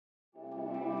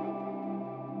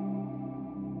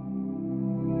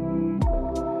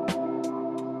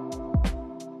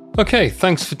Okay,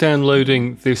 thanks for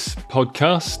downloading this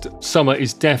podcast. Summer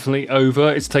is definitely over.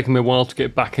 It's taken me a while to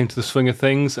get back into the swing of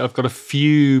things. I've got a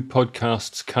few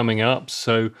podcasts coming up,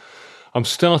 so I'm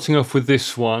starting off with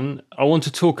this one. I want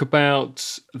to talk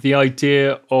about the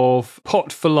idea of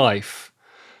pot for life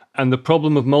and the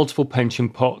problem of multiple pension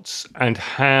pots and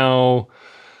how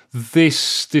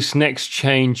this next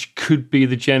change could be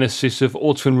the genesis of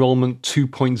auto-enrolment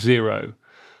 2.0.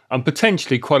 And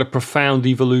potentially quite a profound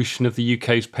evolution of the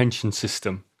UK's pension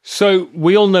system. So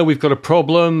we all know we've got a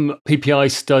problem. PPI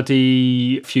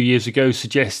study a few years ago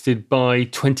suggested by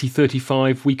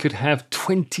 2035 we could have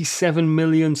 27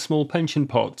 million small pension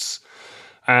pots,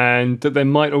 and that there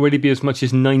might already be as much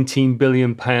as £19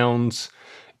 billion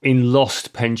in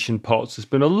lost pension pots. There's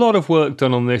been a lot of work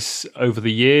done on this over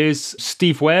the years.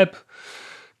 Steve Webb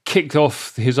kicked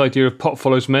off his idea of pot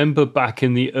follows member back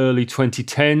in the early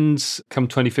 2010s. Come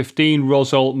 2015,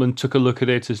 Ros Altman took a look at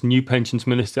it as new pensions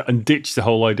minister and ditched the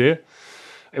whole idea.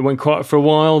 It went quiet for a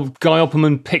while. Guy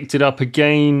Opperman picked it up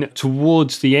again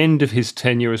towards the end of his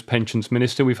tenure as pensions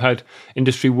minister. We've had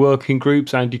industry working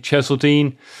groups, Andy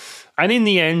Cheseldine. And in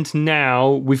the end,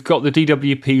 now we've got the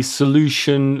DWP's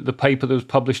solution, the paper that was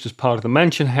published as part of the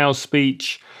Mansion House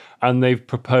speech. And they've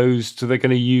proposed they're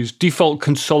going to use default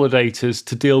consolidators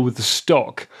to deal with the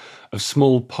stock of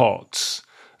small pots.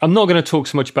 I'm not going to talk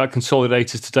so much about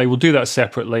consolidators today. We'll do that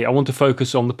separately. I want to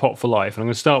focus on the pot for life. And I'm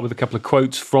going to start with a couple of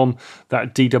quotes from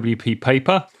that DWP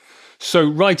paper. So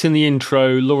right in the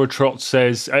intro, Laura Trott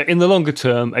says, in the longer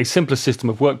term, a simpler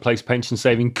system of workplace pension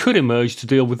saving could emerge to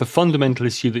deal with the fundamental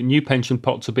issue that new pension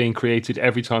pots are being created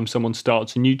every time someone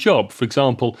starts a new job. For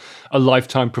example, a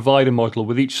lifetime provider model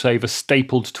with each saver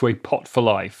stapled to a pot for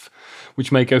life,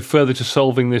 which may go further to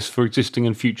solving this for existing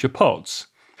and future pots.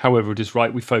 However, it is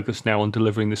right we focus now on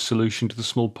delivering this solution to the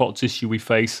small pots issue we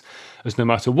face, as no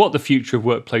matter what the future of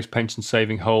workplace pension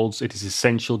saving holds, it is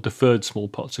essential deferred small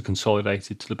pots are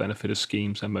consolidated to the benefit of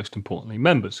schemes and, most importantly,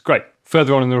 members. Great.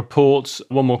 Further on in the report,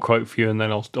 one more quote for you and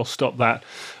then I'll stop that.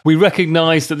 We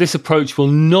recognise that this approach will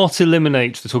not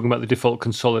eliminate, we're talking about the default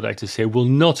consolidators here, will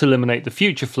not eliminate the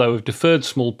future flow of deferred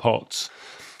small pots.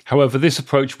 However, this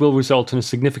approach will result in a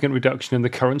significant reduction in the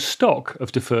current stock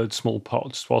of deferred small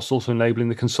pots, whilst also enabling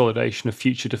the consolidation of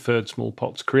future deferred small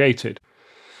pots created.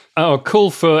 Our call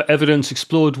for evidence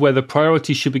explored whether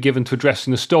priority should be given to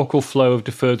addressing the stock or flow of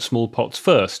deferred small pots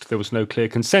first. There was no clear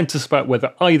consensus about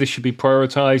whether either should be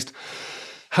prioritised.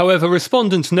 However,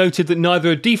 respondents noted that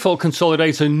neither a default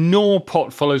consolidator nor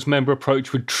pot follows member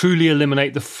approach would truly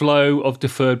eliminate the flow of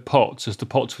deferred pots, as the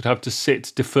pots would have to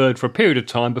sit deferred for a period of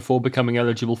time before becoming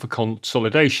eligible for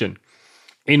consolidation.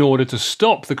 In order to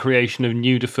stop the creation of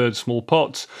new deferred small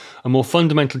pots, a more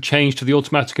fundamental change to the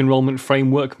automatic enrolment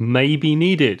framework may be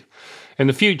needed. In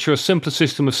the future, a simpler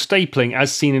system of stapling,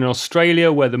 as seen in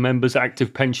Australia, where the member's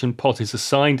active pension pot is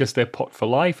assigned as their pot for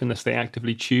life unless they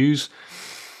actively choose,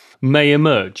 may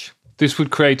emerge. This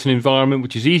would create an environment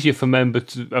which is easier for a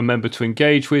member to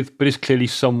engage with, but is clearly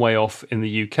some way off in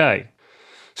the UK.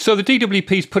 So the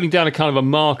DWP is putting down a kind of a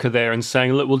marker there and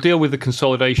saying, look, we'll deal with the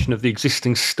consolidation of the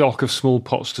existing stock of small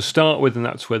pots to start with, and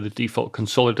that's where the default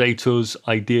consolidators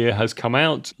idea has come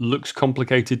out. Looks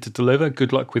complicated to deliver.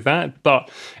 Good luck with that. But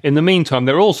in the meantime,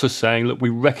 they're also saying, look, we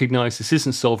recognise this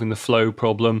isn't solving the flow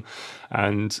problem,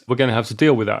 and we're going to have to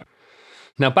deal with that.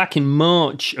 Now, back in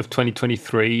March of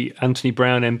 2023, Anthony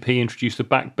Brown MP introduced a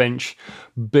backbench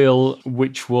bill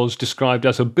which was described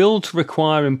as a bill to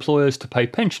require employers to pay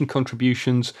pension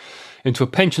contributions into a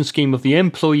pension scheme of the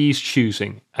employee's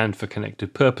choosing and for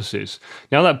connected purposes.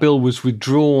 Now, that bill was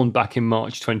withdrawn back in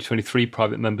March 2023.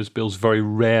 Private members' bills very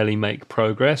rarely make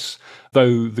progress,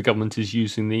 though the government is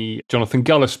using the Jonathan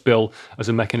Gullis bill as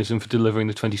a mechanism for delivering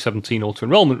the 2017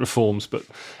 auto-enrolment reforms. But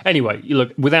anyway,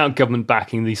 look, without government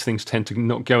backing, these things tend to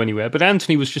not go anywhere. But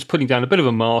Anthony was just putting down a bit of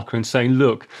a marker and saying,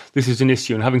 look, this is an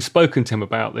issue. And having spoken to him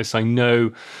about this, I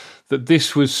know that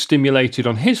this was stimulated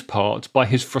on his part by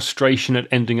his frustration at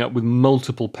ending up with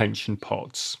multiple pension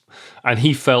pots. And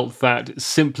he felt that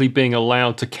simply being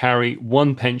allowed to carry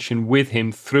one pension with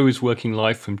him through his working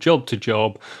life from job to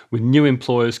job, with new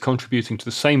employers contributing to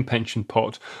the same pension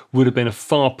pot, would have been a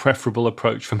far preferable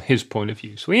approach from his point of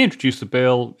view. So he introduced the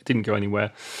bill, it didn't go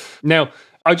anywhere. Now,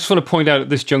 I just want to point out at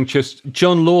this juncture,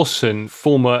 John Lawson,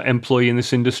 former employee in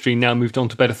this industry, now moved on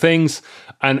to better things.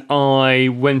 And I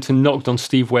went and knocked on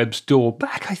Steve Webb's door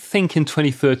back, I think, in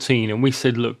 2013. And we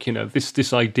said, look,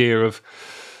 this idea of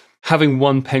having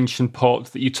one pension pot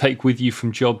that you take with you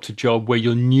from job to job where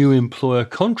your new employer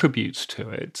contributes to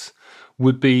it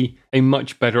would be a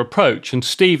much better approach. And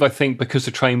Steve, I think, because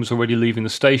the train was already leaving the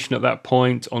station at that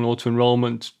point on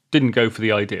auto-enrolment, Didn't go for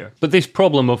the idea. But this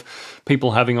problem of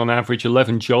people having on average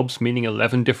 11 jobs, meaning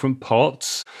 11 different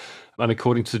pots, and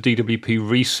according to the DWP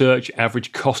research,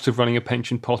 average cost of running a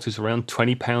pension pot is around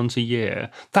 £20 a year.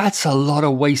 That's a lot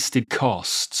of wasted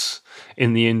costs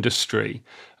in the industry.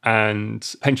 And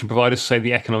pension providers say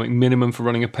the economic minimum for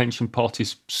running a pension pot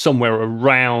is somewhere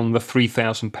around the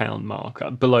 £3,000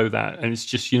 mark, below that. And it's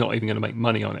just, you're not even going to make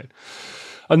money on it.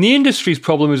 And the industry's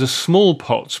problem is a small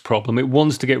pots problem. It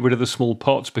wants to get rid of the small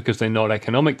pots because they're not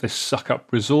economic. They suck up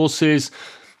resources.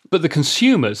 But the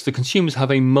consumers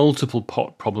have a multiple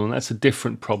pot problem. That's a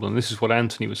different problem. This is what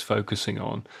Anthony was focusing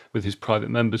on with his private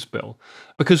members bill.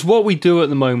 Because what we do at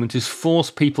the moment is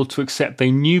force people to accept a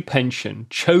new pension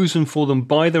chosen for them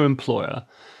by their employer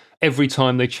every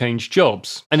time they change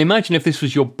jobs. And imagine if this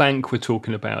was your bank we're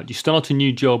talking about. You start a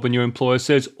new job and your employer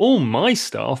says, all my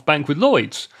staff bank with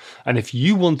Lloyds. And if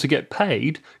you want to get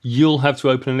paid, you'll have to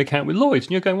open an account with Lloyds.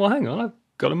 And you're going, well, hang on, I've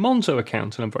got a Monzo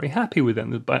account and I'm very happy with it.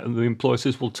 And the employer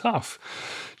says, well, tough.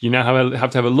 You now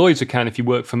have to have a Lloyds account if you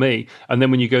work for me. And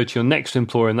then when you go to your next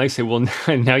employer and they say, well,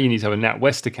 now you need to have a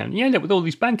NatWest account, you end up with all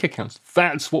these bank accounts.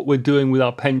 That's what we're doing with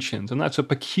our pensions. And that's a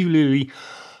peculiarly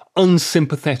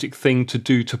unsympathetic thing to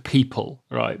do to people,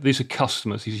 right? These are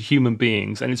customers, these are human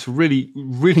beings, and it's really,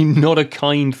 really not a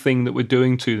kind thing that we're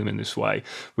doing to them in this way,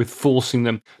 with forcing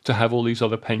them to have all these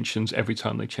other pensions every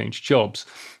time they change jobs.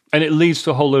 And it leads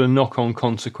to a whole lot of knock-on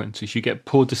consequences. You get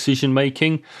poor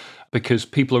decision-making because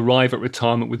people arrive at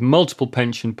retirement with multiple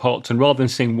pension pots, and rather than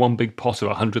seeing one big pot of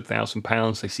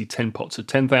 £100,000, they see 10 pots of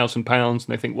 £10,000, and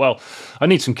they think, well, I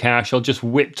need some cash. I'll just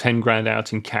whip 10 grand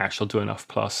out in cash. I'll do enough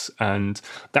plus. And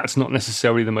that's not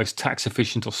necessarily the most tax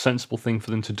efficient or sensible thing for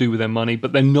them to do with their money,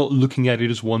 but they're not looking at it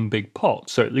as one big pot.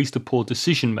 So at least a poor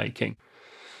decision-making.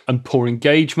 And poor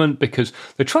engagement because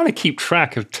they're trying to keep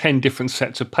track of 10 different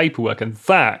sets of paperwork, and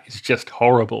that is just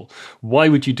horrible. Why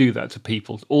would you do that to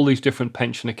people? All these different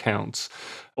pension accounts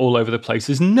all over the place.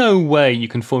 There's no way you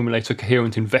can formulate a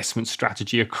coherent investment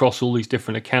strategy across all these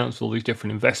different accounts, all these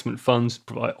different investment funds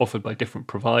offered by different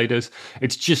providers.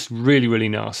 It's just really, really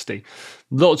nasty.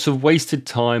 Lots of wasted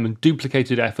time and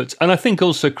duplicated efforts. And I think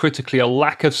also critically, a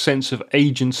lack of sense of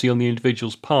agency on the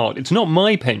individual's part. It's not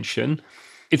my pension.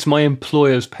 It's my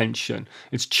employer's pension.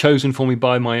 It's chosen for me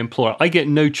by my employer. I get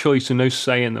no choice and no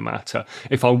say in the matter.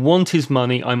 If I want his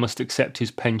money, I must accept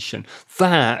his pension.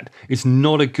 That is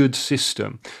not a good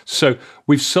system. So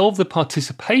we've solved the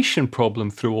participation problem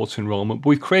through auto-enrolment, but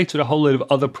we've created a whole load of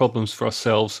other problems for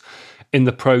ourselves in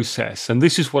the process. And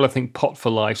this is what I think Pot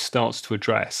for Life starts to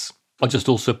address. I'll just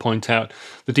also point out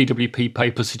the DWP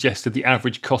paper suggested the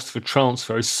average cost for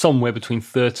transfer is somewhere between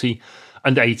 £30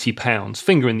 and £80.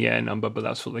 Finger in the air number, but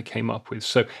that's what they came up with.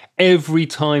 So every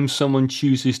time someone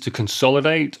chooses to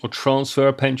consolidate or transfer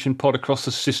a pension pot across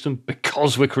the system,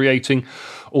 because we're creating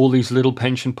all these little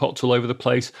pension pots all over the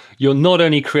place, you're not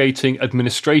only creating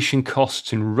administration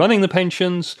costs in running the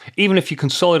pensions, even if you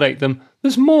consolidate them,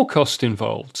 there's more cost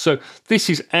involved. So this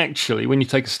is actually, when you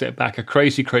take a step back, a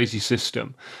crazy, crazy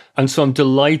system. And so I'm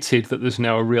delighted that there's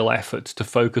now a real effort to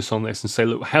focus on this and say,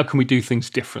 look, how can we do things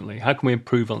differently? How can we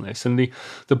improve on this? And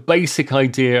the basic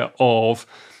idea of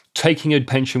taking a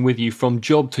pension with you from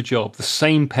job to job, the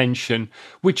same pension,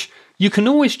 which you can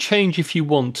always change if you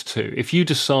want to. If you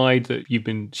decide that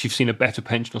you've seen a better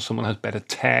pension or someone has better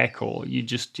tech, or you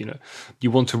just,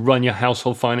 you want to run your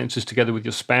household finances together with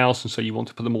your spouse and so you want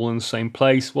to put them all in the same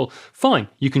place, well, fine,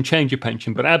 you can change your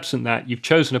pension. But absent that, you've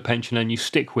chosen a pension and you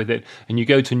stick with it and you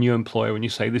go to a new employer and you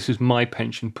say, this is my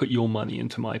pension, put your money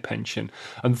into my pension.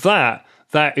 And that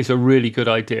is a really good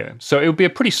idea. So it would be a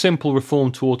pretty simple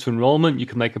reform to auto-enrolment. You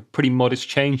can make a pretty modest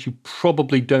change. You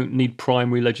probably don't need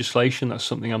primary legislation. That's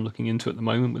something I'm looking into at the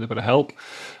moment with a bit of help.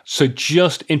 So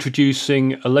just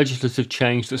introducing a legislative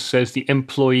change that says the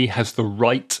employee has the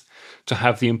right to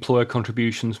have the employer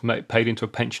contributions paid into a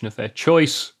pension of their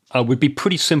choice would be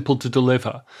pretty simple to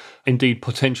deliver. Indeed,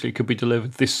 potentially it could be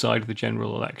delivered this side of the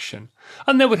general election.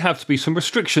 And there would have to be some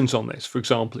restrictions on this. For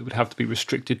example, it would have to be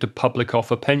restricted to public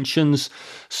offer pensions,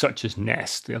 such as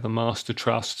Nest, the other master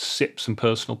trusts, SIPs and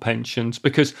personal pensions,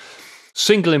 because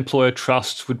single employer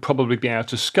trusts would probably be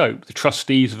out of scope. The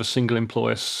trustees of a single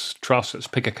employer trust, let's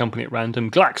pick a company at random,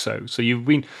 Glaxo. So you've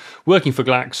been working for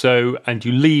Glaxo and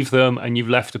you leave them and you've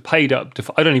left a paid up,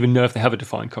 I don't even know if they have a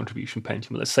defined contribution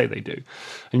pension, but let's say they do.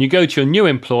 And you go to your new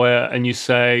employer and you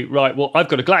say, right, well, I've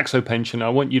got a Glaxo pension. I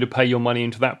want you to pay your money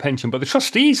into that pension. But the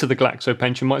trustees of the Glaxo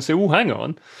pension might say, well, hang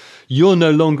on. You're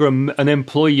no longer an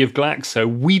employee of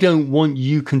Glaxo. We don't want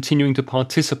you continuing to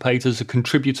participate as a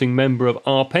contributing member of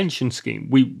our pension scheme.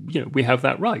 We have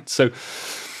that right. So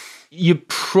You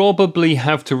probably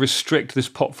have to restrict this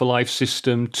pot for life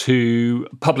system to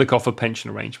public offer pension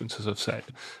arrangements, as I've said.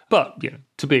 But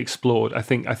to be explored. I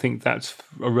think that's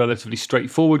a relatively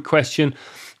straightforward question.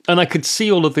 And I could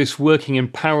see all of this working in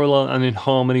parallel and in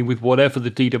harmony with whatever the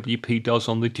DWP does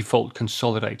on the default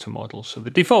consolidator model. So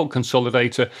the default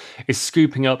consolidator is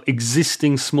scooping up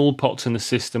existing small pots in the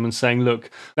system and saying, look,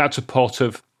 that's a pot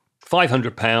of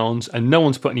 £500 and no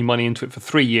one's put any money into it for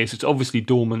 3 years. It's obviously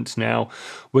dormant now.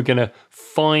 We're going to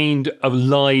find a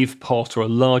live pot or a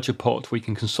larger pot we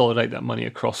can consolidate that money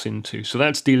across into. So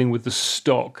that's dealing with the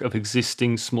stock of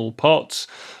existing small pots.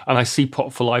 And I see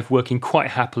Pot for Life working quite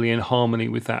happily in harmony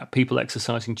with that, people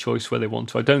exercising choice where they want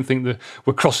to. I don't think that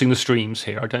we're crossing the streams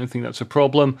here. I don't think that's a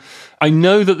problem. I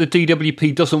know that the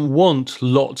DWP doesn't want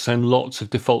lots and lots of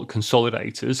default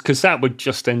consolidators because that would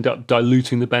just end up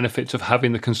diluting the benefits of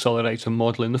having the consolidator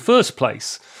model in the first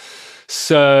place.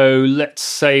 So let's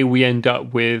say we end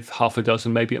up with half a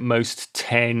dozen, maybe at most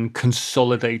 10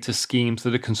 consolidator schemes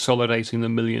that are consolidating the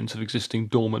millions of existing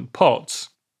dormant pots.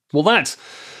 Well, that's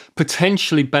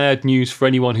potentially bad news for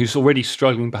anyone who's already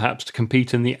struggling perhaps to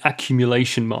compete in the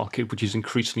accumulation market, which is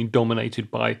increasingly dominated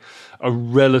by a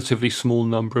relatively small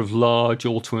number of large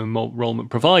auto-enrolment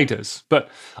providers. But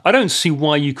I don't see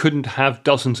why you couldn't have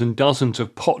dozens and dozens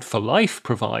of pot for life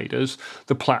providers,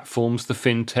 the platforms, the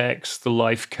fintechs, the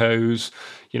life cos,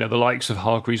 the likes of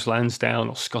Hargreaves Lansdown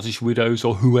or Scottish Widows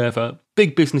or whoever,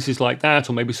 big businesses like that,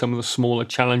 or maybe some of the smaller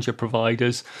challenger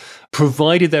providers,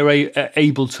 provided they're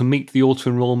able to meet the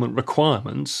auto-enrolment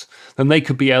requirements, then they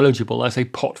could be eligible as a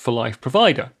pot for life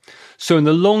provider. So in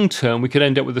the long term, we could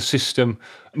end up with a system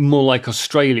more like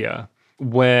Australia,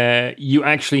 where you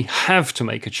actually have to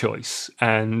make a choice.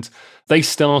 And they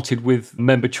started with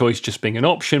member choice just being an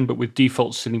option, but with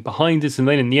defaults sitting behind it. And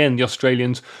then in the end, the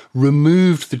Australians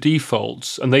removed the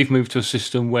defaults and they've moved to a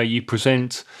system where you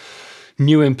present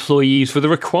new employees with a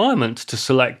requirement to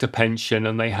select a pension,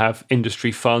 and they have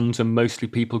industry funds and mostly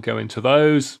people go into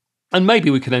those. And maybe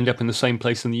we could end up in the same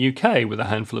place in the UK with a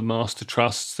handful of master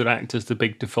trusts that act as the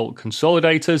big default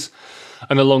consolidators.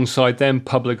 And alongside them,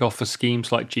 public offer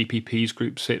schemes like GPPs,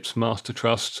 group SIPs, master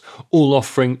trusts, all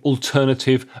offering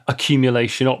alternative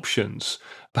accumulation options,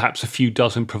 perhaps a few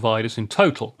dozen providers in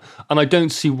total. And I don't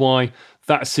see why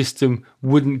that system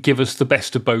wouldn't give us the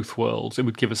best of both worlds. It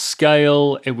would give us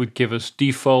scale, it would give us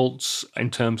defaults in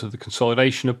terms of the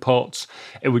consolidation of pots,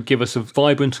 it would give us a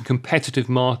vibrant and competitive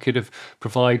market of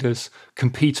providers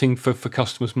competing for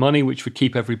customers' money, which would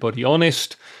keep everybody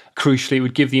honest. Crucially, it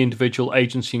would give the individual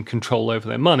agency and control over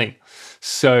their money.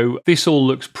 So this all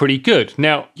looks pretty good.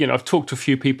 Now, I've talked to a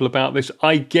few people about this.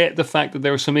 I get the fact that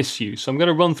there are some issues. So I'm going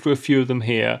to run through a few of them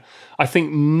here. I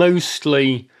think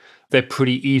mostly they're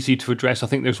pretty easy to address. I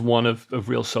think there's one of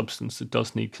real substance that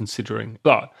does need considering.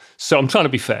 So I'm trying to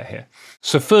be fair here.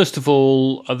 So first of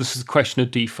all, this is a question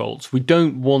of defaults. We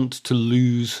don't want to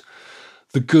lose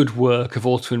the good work of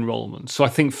auto-enrolment. So I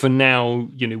think for now,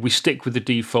 we stick with the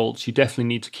defaults. You definitely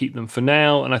need to keep them for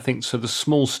now. And I think so the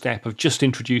small step of just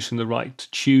introducing the right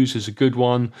to choose is a good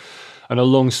one. And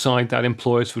alongside that,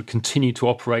 employers would continue to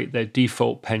operate their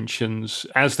default pensions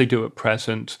as they do at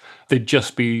present. There'd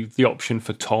just be the option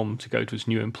for Tom to go to his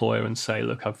new employer and say,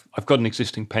 look, I've got an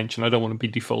existing pension. I don't want to be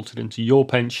defaulted into your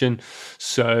pension.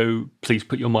 So please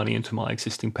put your money into my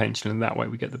existing pension. And that way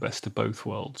we get the best of both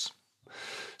worlds.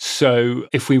 So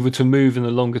if we were to move in the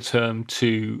longer term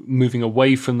to moving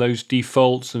away from those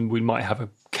defaults, and we might have a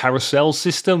carousel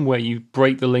system where you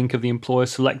break the link of the employer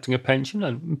selecting a pension,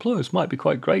 and employers might be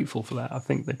quite grateful for that. I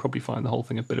think they probably find the whole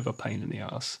thing a bit of a pain in the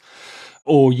ass.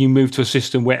 Or you move to a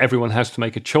system where everyone has to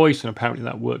make a choice, and apparently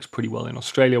that works pretty well in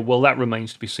Australia. Well, that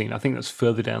remains to be seen. I think that's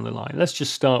further down the line. Let's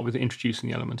just start with introducing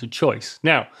the element of choice.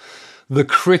 Now, the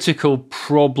critical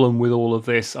problem with all of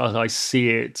this, as I see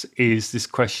it, is this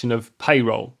question of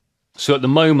payroll. So at the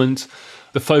moment,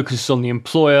 the focus is on the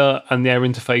employer and their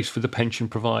interface with the pension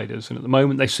providers. And at the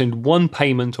moment, they send one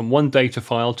payment on one data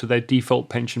file to their default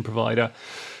pension provider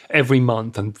every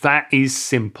month. And that is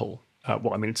simple.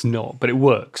 It's not, but it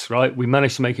works, right? We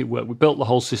managed to make it work. We built the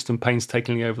whole system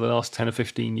painstakingly over the last 10 or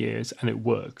 15 years, and it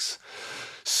works.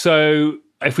 So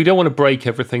if we don't want to break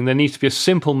everything, there needs to be a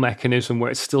simple mechanism where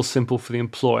it's still simple for the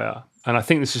employer. And I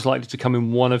think this is likely to come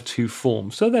in one of two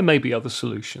forms. So there may be other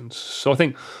solutions. So I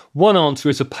think one answer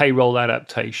is a payroll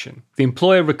adaptation. The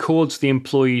employer records the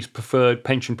employee's preferred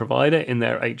pension provider in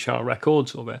their HR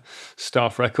records or their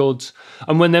staff records.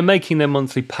 And when they're making their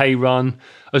monthly pay run,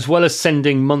 as well as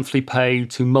sending monthly pay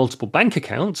to multiple bank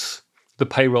accounts, the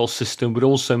payroll system would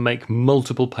also make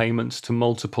multiple payments to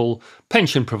multiple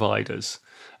pension providers.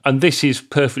 And this is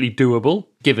perfectly doable,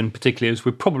 given particularly as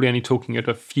we're probably only talking at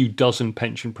a few dozen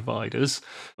pension providers,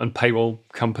 and payroll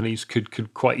companies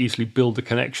could quite easily build the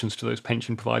connections to those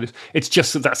pension providers. It's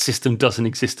just that system doesn't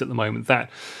exist at the moment.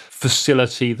 That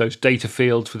facility, those data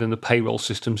fields within the payroll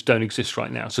systems don't exist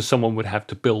right now. So someone would have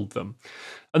to build them.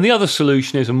 And the other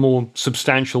solution is a more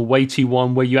substantial, weighty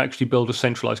one where you actually build a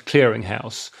centralized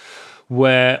clearinghouse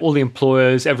where all the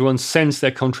employers, everyone sends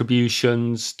their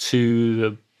contributions to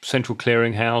the central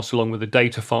clearinghouse along with a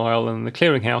data file, and the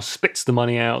clearinghouse spits the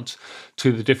money out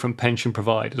to the different pension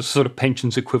providers, sort of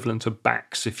pensions equivalent of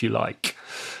BACS, if you like.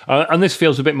 And this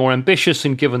feels a bit more ambitious,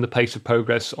 and given the pace of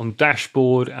progress on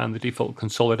Dashboard and the default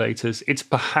consolidators, it's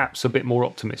perhaps a bit more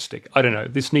optimistic. I don't know.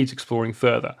 This needs exploring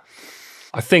further.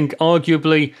 I think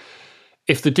arguably,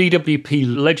 if the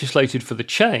DWP legislated for the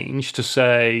change to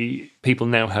say people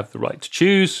now have the right to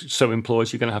choose, so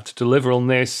employers, you're going to have to deliver on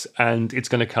this, and it's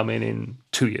going to come in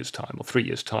 2 years' time or 3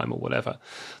 years' time or whatever,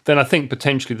 then I think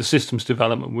potentially the systems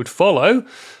development would follow.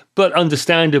 But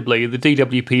understandably, the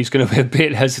DWP is going to be a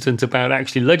bit hesitant about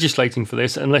actually legislating for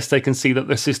this unless they can see that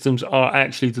the systems are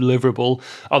actually deliverable.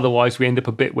 Otherwise, we end up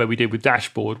a bit where we did with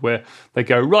Dashboard, where they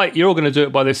go, right, you're all going to do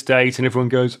it by this date, and everyone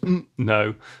goes,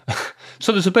 no.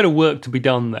 So there's a bit of work to be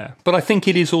done there. But I think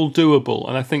it is all doable,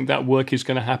 and I think that work is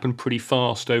going to happen pretty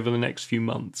fast over the next few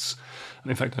months.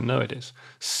 In fact, I know it is.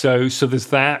 So there's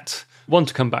that. One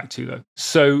to come back to, though.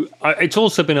 So it's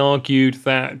also been argued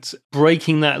that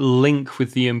breaking that link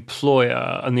with the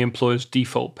employer and the employer's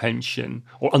default pension,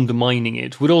 or undermining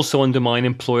it, would also undermine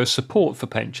employer support for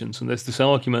pensions. And there's this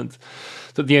argument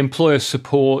that the employer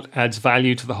support adds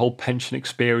value to the whole pension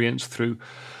experience through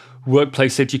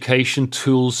workplace education,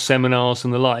 tools, seminars,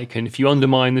 and the like. And if you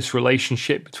undermine this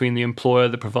relationship between the employer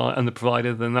and the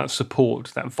provider, then that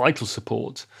support, that vital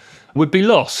support, would be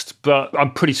lost. But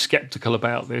I'm pretty skeptical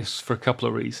about this for a couple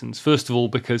of reasons. First of all,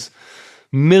 because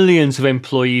millions of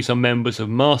employees are members of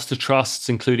master trusts,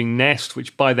 including Nest,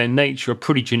 which by their nature are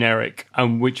pretty generic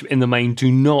and which in the main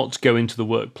do not go into the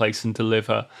workplace and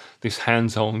deliver this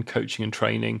hands-on coaching and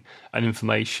training and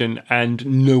information. And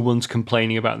no one's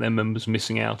complaining about their members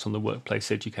missing out on the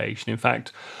workplace education. In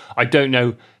fact, I don't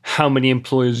know how many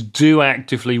employers do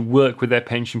actively work with their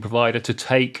pension provider to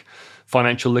take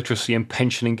financial literacy and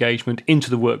pension engagement into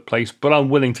the workplace, but I'm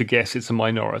willing to guess it's a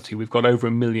minority. We've got over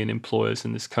 1 million employers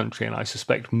in this country, and I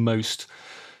suspect most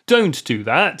don't do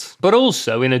that. But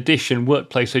also, in addition,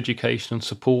 workplace education and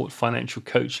support, financial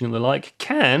coaching and the like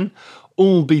can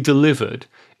all be delivered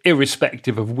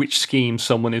irrespective of which scheme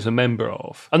someone is a member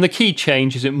of. And the key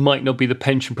change is it might not be the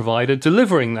pension provider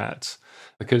delivering that,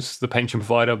 because the pension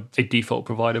provider, a default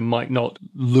provider, might not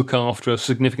look after a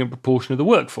significant proportion of the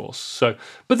workforce.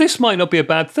 But this might not be a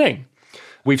bad thing.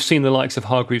 We've seen the likes of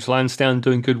Hargreaves Lansdown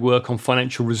doing good work on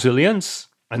financial resilience.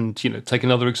 And, take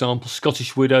another example,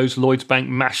 Scottish Widows, Lloyds Bank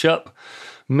mashup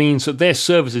means that their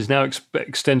services now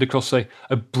extend across a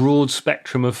broad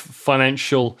spectrum of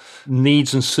financial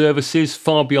needs and services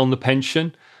far beyond the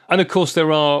pension. And of course,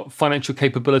 there are financial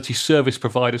capability service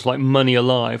providers like Money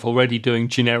Alive already doing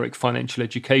generic financial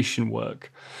education work.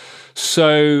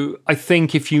 So I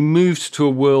think if you moved to a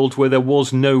world where there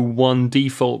was no one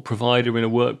default provider in a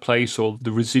workplace, or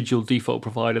the residual default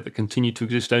provider that continued to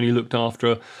exist only looked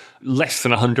after less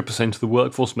than 100% of the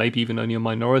workforce, maybe even only a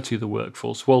minority of the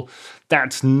workforce, well,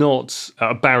 that's not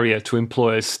a barrier to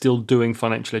employers still doing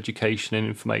financial education and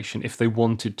information if they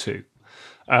wanted to.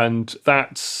 And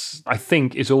that, I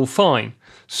think, is all fine.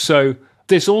 So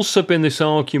there's also been this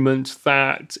argument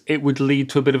that it would lead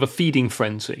to a bit of a feeding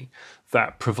frenzy,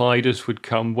 that providers would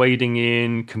come wading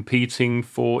in, competing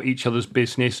for each other's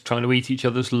business, trying to eat each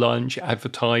other's lunch,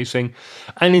 advertising.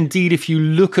 And indeed, if you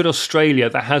look at Australia,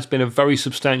 there has been a very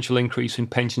substantial increase in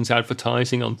pensions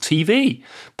advertising on TV.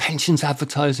 Pensions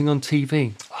advertising on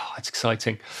TV. Oh, it's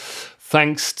exciting.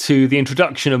 Thanks to the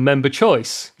introduction of member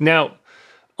choice. Now,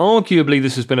 arguably,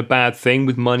 this has been a bad thing,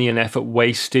 with money and effort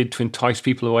wasted to entice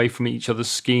people away from each other's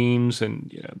schemes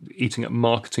and eating at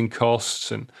marketing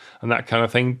costs and that kind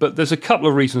of thing. But there's a couple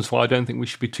of reasons why I don't think we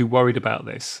should be too worried about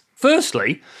this.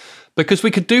 Firstly, because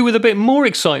we could do with a bit more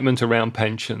excitement around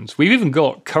pensions. We've even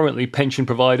got currently pension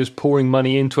providers pouring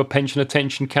money into a pension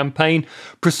attention campaign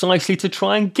precisely to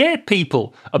try and get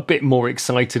people a bit more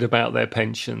excited about their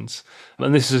pensions.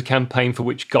 And this is a campaign for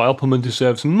which Guy Oppelman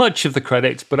deserves much of the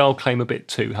credit, but I'll claim a bit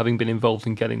too, having been involved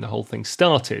in getting the whole thing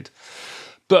started.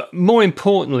 But more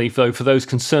importantly, though, for those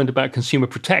concerned about consumer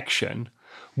protection,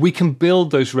 we can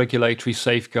build those regulatory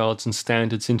safeguards and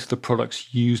standards into the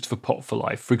products used for Pot for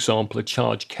Life. For example, a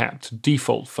charge-capped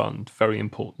default fund, very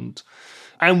important.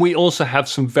 And we also have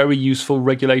some very useful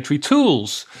regulatory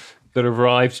tools. that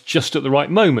arrives just at the right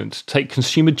moment. Take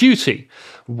consumer duty,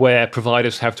 where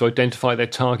providers have to identify their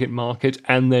target market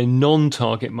and their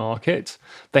non-target market.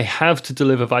 They have to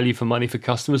deliver value for money for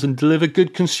customers and deliver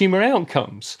good consumer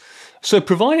outcomes. So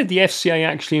provided the FCA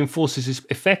actually enforces this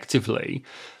effectively,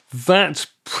 that's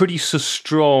pretty so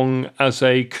strong as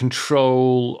a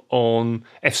control on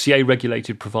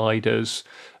FCA-regulated providers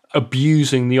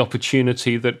abusing the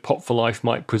opportunity that Pot for Life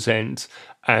might present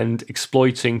and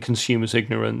exploiting consumers'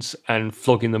 ignorance and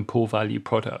flogging them poor value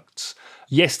products.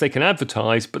 Yes, they can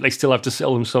advertise, but they still have to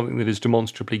sell them something that is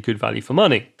demonstrably good value for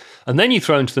money. And then you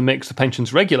throw into the mix the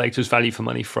pensions regulators' value for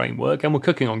money framework, and we're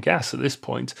cooking on gas at this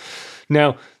point.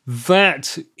 Now,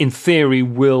 that, in theory,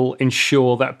 will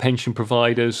ensure that pension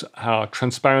providers are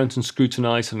transparent and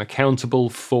scrutinised and accountable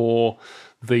for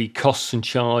the costs and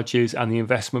charges and the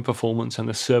investment performance and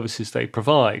the services they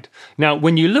provide. Now,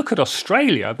 when you look at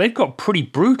Australia, they've got pretty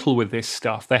brutal with this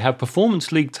stuff. They have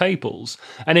performance league tables.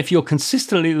 And if you're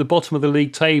consistently at the bottom of the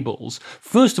league tables,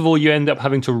 first of all, you end up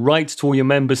having to write to all your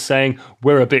members saying,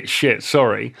 we're a bit shit,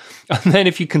 sorry. And then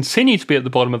if you continue to be at the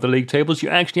bottom of the league tables, you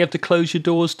actually have to close your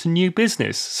doors to new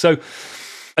business. So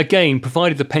again,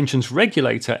 provided the pensions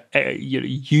regulator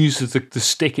uses the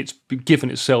stick it's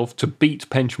given itself to beat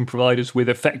pension providers with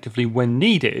effectively when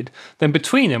needed, then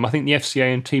between them, I think the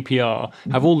FCA and TPR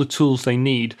have all the tools they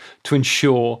need to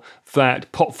ensure that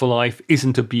Pot for Life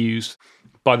isn't abused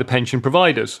by the pension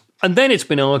providers. And then it's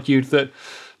been argued that,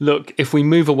 look, if we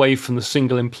move away from the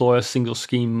single employer, single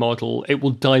scheme model, it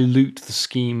will dilute the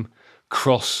scheme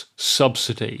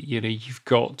cross-subsidy. You've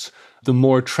got the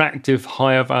more attractive,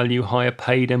 higher value, higher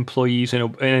paid employees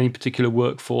in any particular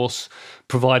workforce,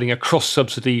 providing a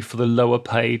cross-subsidy for the lower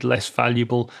paid, less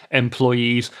valuable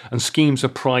employees, and schemes are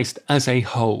priced as a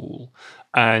whole.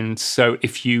 And so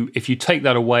if you take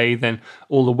that away, then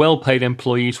all the well-paid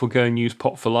employees will go and use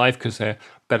Pot for Life because they're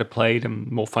better paid and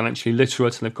more financially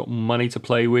literate and they've got more money to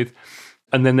play with.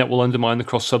 And then that will undermine the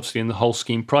cross-subsidy and the whole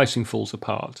scheme pricing falls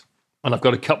apart. And I've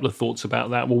got a couple of thoughts about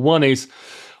that. Well, one is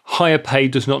higher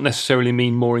paid does not necessarily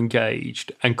mean more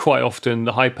engaged. And quite often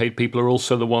the high paid people are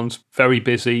also the ones very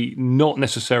busy, not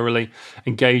necessarily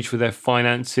engaged with their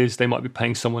finances. They might be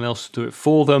paying someone else to do it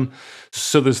for them.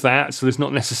 So there's that. So there's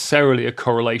not necessarily a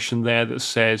correlation there that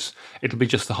says it'll be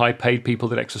just the high paid people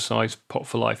that exercise Pot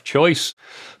for Life choice.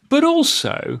 But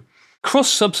also,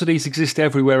 cross-subsidies exist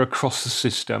everywhere across the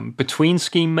system, between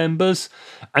scheme members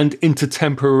and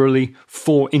intertemporarily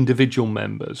for individual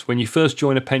members. When you first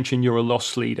join a pension, you're a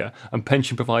loss leader, and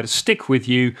pension providers stick with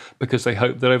you because they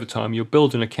hope that over time you'll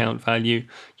build an account value,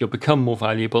 you'll become more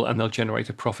valuable, and they'll generate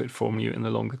a profit from you in the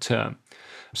longer term.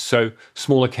 So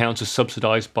small accounts are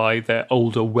subsidised by their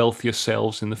older, wealthier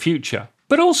selves in the future.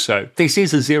 But also, this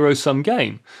is a zero-sum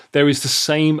game. There is the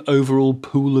same overall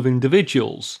pool of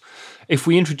individuals. If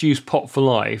we introduce Pot for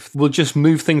Life, we'll just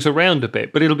move things around a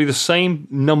bit, but it'll be the same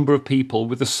number of people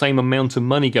with the same amount of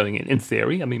money going in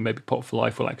theory. I mean, maybe Pot for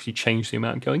Life will actually change the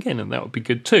amount going in, and that would be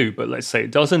good too. But let's say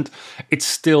it doesn't. It's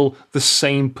still the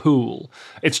same pool.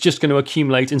 It's just going to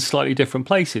accumulate in slightly different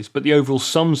places, but the overall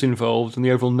sums involved and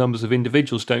the overall numbers of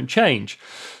individuals don't change.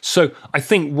 So I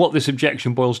think what this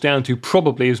objection boils down to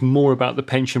probably is more about the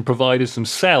pension providers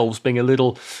themselves being a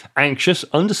little anxious,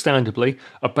 understandably,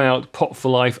 about Pot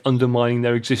for Life undermining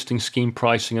their existing scheme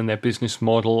pricing and their business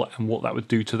model and what that would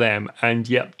do to them. And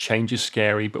yep, change is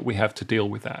scary, but we have to deal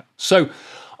with that. So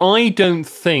I don't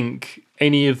think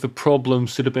any of the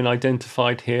problems that have been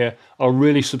identified here are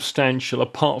really substantial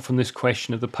apart from this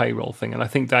question of the payroll thing. And I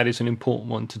think that is an important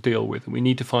one to deal with. We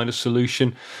need to find a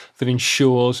solution that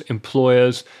ensures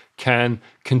employers can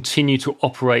continue to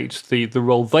operate the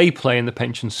role they play in the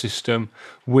pension system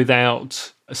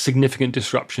without a significant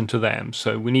disruption to them.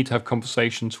 So we need to have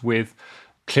conversations with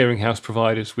clearinghouse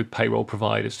providers, with payroll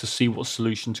providers to see what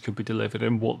solutions could be delivered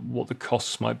and what the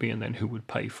costs might be and then who would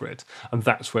pay for it. And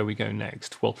that's where we go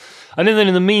next. Well, and then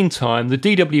in the meantime, the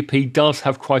DWP does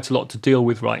have quite a lot to deal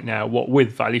with right now, what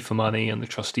with value for money and the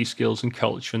trustee skills and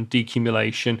culture and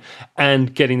decumulation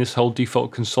and getting this whole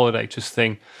default consolidators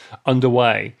thing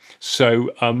underway. So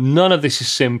none of this is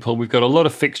simple. We've got a lot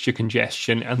of fixture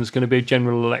congestion and there's going to be a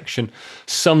general election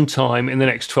sometime in the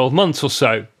next 12 months or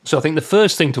so. So I think the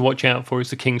first thing to watch out for is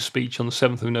the King's speech on the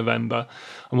 7th of November,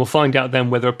 and we'll find out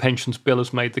then whether a pensions bill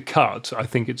has made the cut. I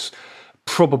think it's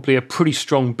probably a pretty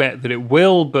strong bet that it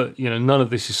will, but none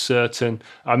of this is certain.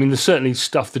 I mean, there's certainly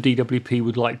stuff the DWP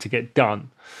would like to get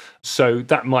done. So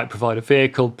that might provide a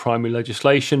vehicle, primary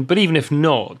legislation, but even if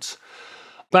not,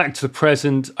 back to the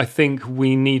present, I think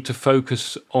we need to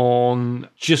focus on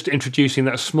just introducing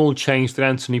that small change that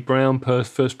Anthony Brown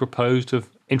first proposed of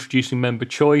introducing member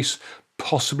choice,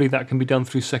 Possibly that can be done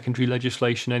through secondary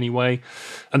legislation anyway.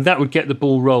 And that would get the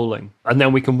ball rolling. And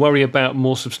then we can worry about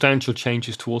more substantial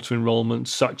changes to auto-enrolment,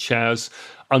 such as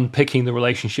unpicking the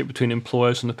relationship between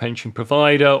employers and the pension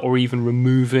provider, or even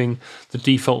removing the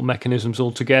default mechanisms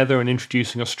altogether and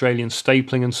introducing Australian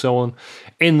stapling and so on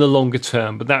in the longer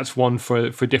term. But that's one for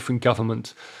a different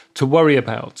government to worry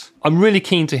about. I'm really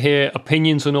keen to hear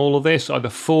opinions on all of this, either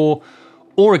for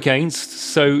or against,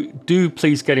 so do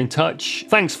please get in touch.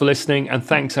 Thanks for listening, and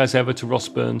thanks as ever to Ross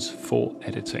Burns for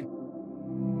editing.